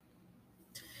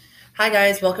Hi,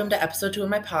 guys. Welcome to episode 2 of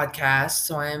my podcast.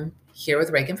 So, I'm here with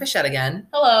Reagan Fichette again.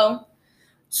 Hello.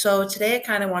 So, today I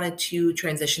kind of wanted to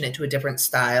transition it to a different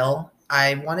style.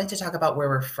 I wanted to talk about where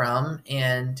we're from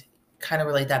and kind of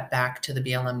relate that back to the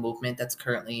BLM movement that's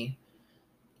currently,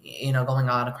 going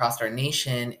on across our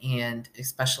nation, and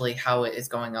especially how it is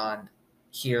going on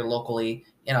here locally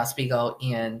in Oswego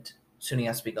and SUNY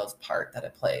Oswego's part that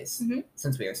it plays Mhm.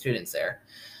 since we are students there.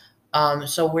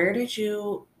 So where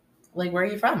are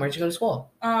you from? Where'd you go to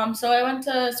school? So I went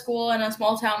to school in a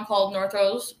small town called North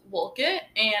Rose, Wolcott,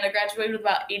 and I graduated with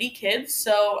about 80 kids.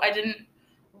 So I didn't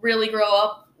really grow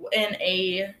up in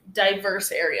a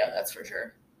diverse area, that's for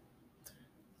sure.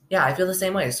 Yeah, I feel the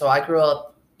same way. So I grew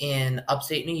up in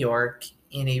upstate New York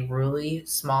in a really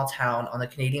small town on the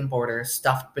Canadian border,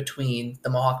 stuffed between the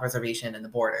Mohawk Reservation and the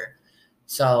border.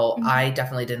 So Mhm. I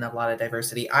definitely didn't have a lot of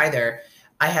diversity either.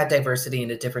 I had diversity in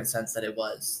a different sense that it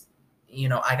was,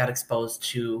 I got exposed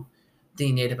to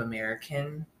the Native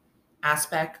American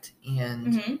aspect, and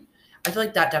Mhm. I feel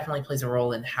like that definitely plays a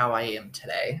role in how I am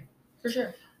today. For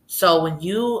sure. So when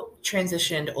you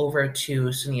transitioned over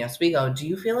to SUNY Oswego, do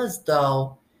you feel as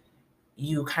though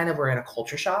you kind of were in a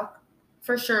culture shock?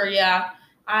 For sure, yeah.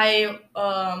 I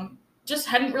just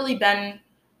hadn't really been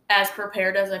as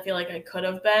prepared as I feel like I could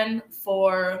have been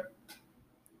for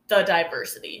the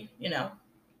diversity.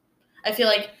 I feel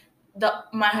like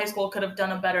my high school could have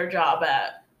done a better job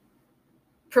at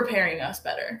preparing us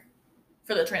better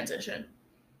for the transition.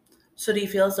 So do you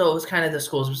feel as though it was kind of the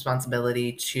school's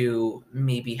responsibility to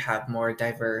maybe have more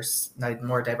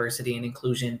diversity and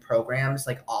inclusion programs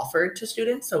like offered to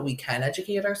students so we can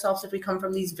educate ourselves if we come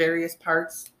from these various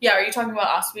parts? Yeah, are you talking about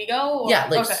Oswego? Yeah,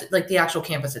 like Okay. like the actual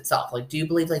campus itself. Like, do you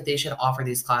believe like they should offer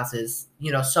these classes?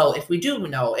 So if we do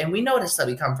know, and we notice that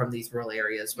we come from these rural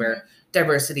areas where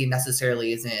diversity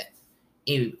necessarily isn't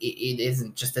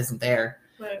there.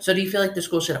 Right. So do you feel like the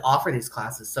school should offer these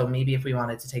classes? So maybe if we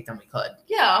wanted to take them, we could.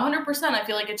 Yeah, 100%. I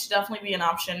feel like it should definitely be an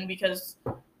option because,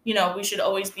 we should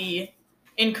always be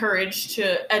encouraged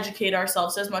to educate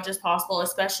ourselves as much as possible,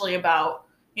 especially about,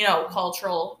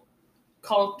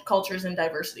 cultures and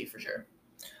diversity for sure.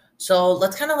 So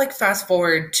let's kind of like fast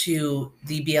forward to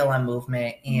the BLM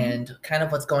movement and kind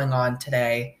of what's going on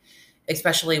today,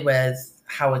 especially with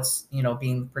how it's,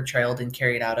 being portrayed and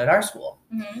carried out at our school.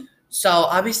 Mm-hmm. So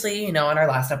obviously, in our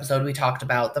last episode, we talked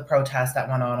about the protest that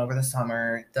went on over the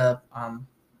summer, the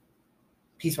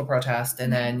peaceful protest,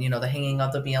 and then, the hanging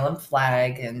of the BLM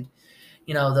flag and,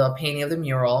 the painting of the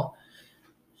mural.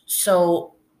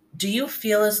 So do you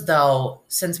feel as though,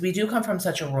 since we do come from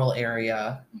such a rural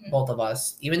area, both of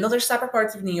us, even though there's separate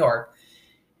parts of New York,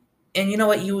 and you know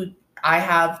what, I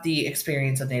have the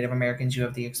experience of Native Americans, you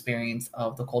have the experience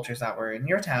of the cultures that were in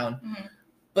your town.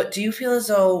 But do you feel as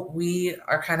though we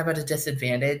are kind of at a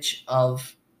disadvantage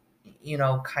of,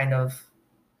 kind of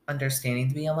understanding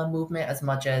the BLM movement as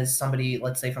much as somebody,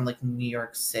 let's say, from like New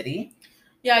York City?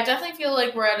 Yeah, I definitely feel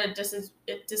like we're at a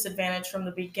disadvantage from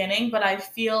the beginning, but I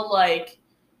feel like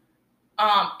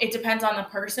it depends on the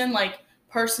person. Like,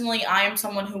 personally, I am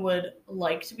someone who would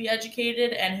like to be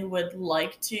educated and who would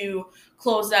like to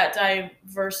close that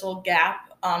diversal gap.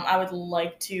 I would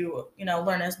like to,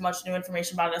 learn as much new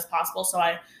information about it as possible, so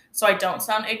I don't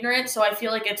sound ignorant. So I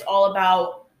feel like it's all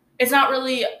about. It's not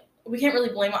really. We can't really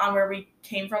blame it on where we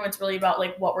came from. It's really about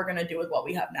like what we're gonna do with what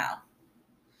we have now.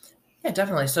 Yeah,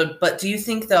 definitely. So, but do you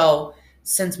think though,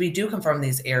 since we do come from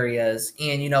these areas,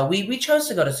 and we chose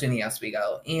to go to SUNY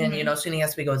Oswego, and SUNY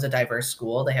Oswego is a diverse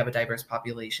school; they have a diverse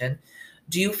population.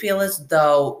 Do you feel as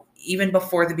though even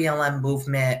before the BLM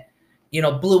movement,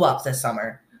 blew up this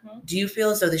summer, do you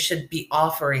feel as though they should be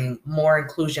offering more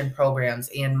inclusion programs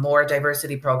and more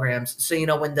diversity programs? So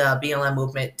when the BLM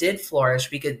movement did flourish,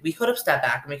 we could have stepped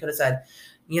back and we could have said,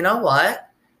 you know what,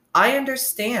 I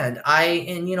understand,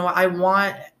 I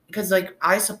want, because like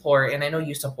I support and I know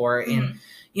you support, and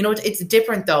it's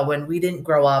different though when we didn't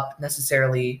grow up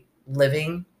necessarily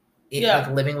living it, like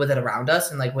living with it around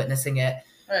us and like witnessing it.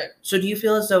 Right. So do you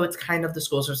feel as though it's kind of the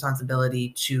school's responsibility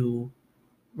to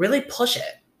really push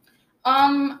it?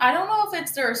 I don't know if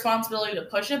it's their responsibility to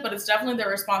push it, but it's definitely their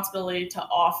responsibility to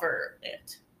offer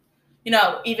it.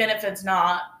 Even if it's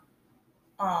not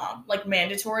like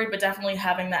mandatory, but definitely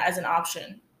having that as an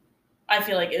option, I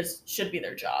feel like should be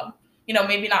their job.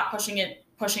 Maybe not pushing it,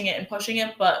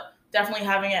 but definitely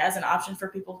having it as an option for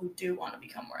people who do want to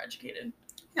become more educated.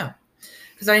 Yeah,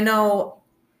 because I know,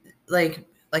 like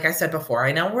I said before,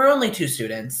 I know we're only 2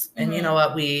 students, and you know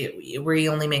what, we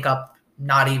only make up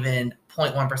not even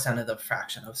 0.1% of the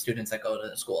fraction of students that go to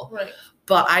the school. Right.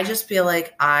 But I just feel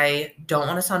like I don't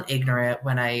want to sound ignorant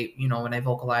when I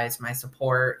vocalize my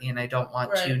support, and I don't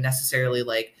want to necessarily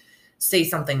like say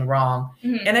something wrong.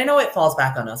 Mhm. And I know it falls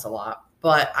back on us a lot,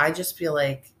 but I just feel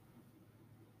like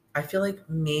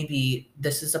maybe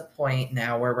this is a point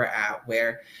now where we're at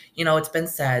where, it's been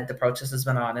said, the protest has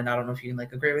been on, and I don't know if you can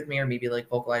like agree with me or maybe like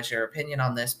vocalize your opinion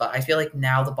on this, but I feel like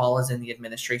now the ball is in the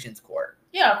administration's court.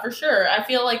 Yeah, for sure. I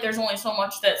feel like there's only so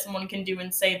much that someone can do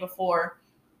and say before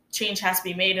change has to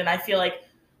be made. And I feel like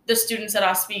the students at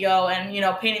Oswego and,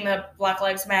 painting the Black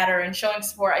Lives Matter and showing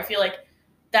support, I feel like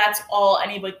that's all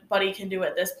anybody can do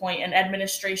at this point. And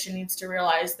administration needs to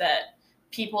realize that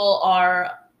people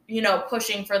are,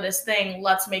 pushing for this thing.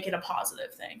 Let's make it a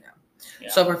positive thing. Yeah.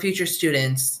 So for future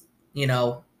students,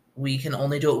 we can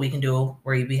only do what we can do,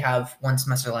 where we have one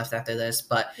semester left after this,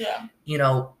 but,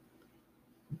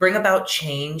 bring about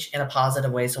change in a positive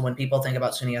way. So when people think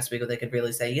about SUNY Oswego, they could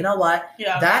really say, you know what,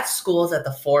 that school is at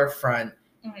the forefront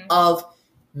of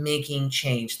making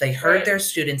change. They heard their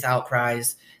students'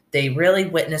 outcries. They really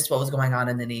witnessed what was going on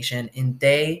in the nation, and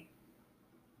they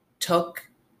took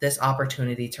this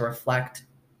opportunity to reflect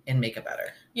and make it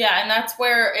better. Yeah, and that's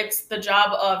where it's the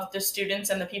job of the students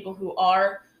and the people who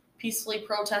are peacefully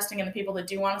protesting and the people that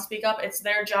do want to speak up. It's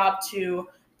their job to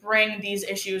bring these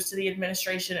issues to the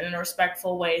administration in a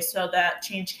respectful way so that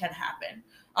change can happen.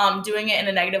 Doing it in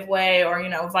a negative way or,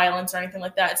 violence or anything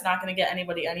like that, it's not going to get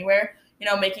anybody anywhere.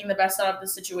 Making the best out of the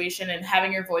situation and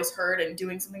having your voice heard and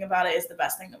doing something about it is the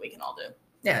best thing that we can all do.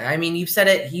 Yeah, I mean, you've said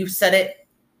it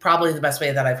probably the best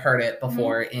way that I've heard it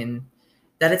before, in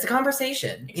that it's a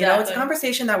conversation. Exactly. It's a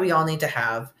conversation that we all need to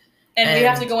have. And we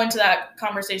have to go into that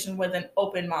conversation with an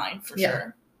open mind, for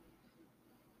sure.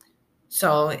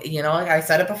 So, like I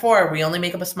said it before, we only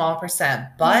make up a small percent,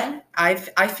 but I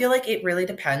feel like it really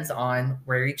depends on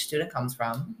where each student comes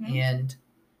from. And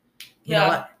you know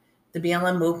what? The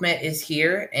BLM movement is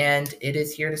here, and it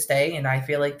is here to stay. And I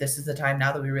feel like this is the time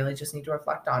now that we really just need to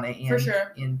reflect on it. And, for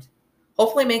sure. And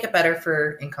hopefully make it better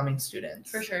for incoming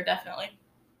students. For sure, definitely.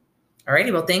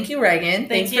 Alrighty, well, thank you, Reagan.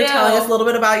 Thanks for telling us a little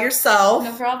bit about yourself.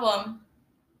 No problem.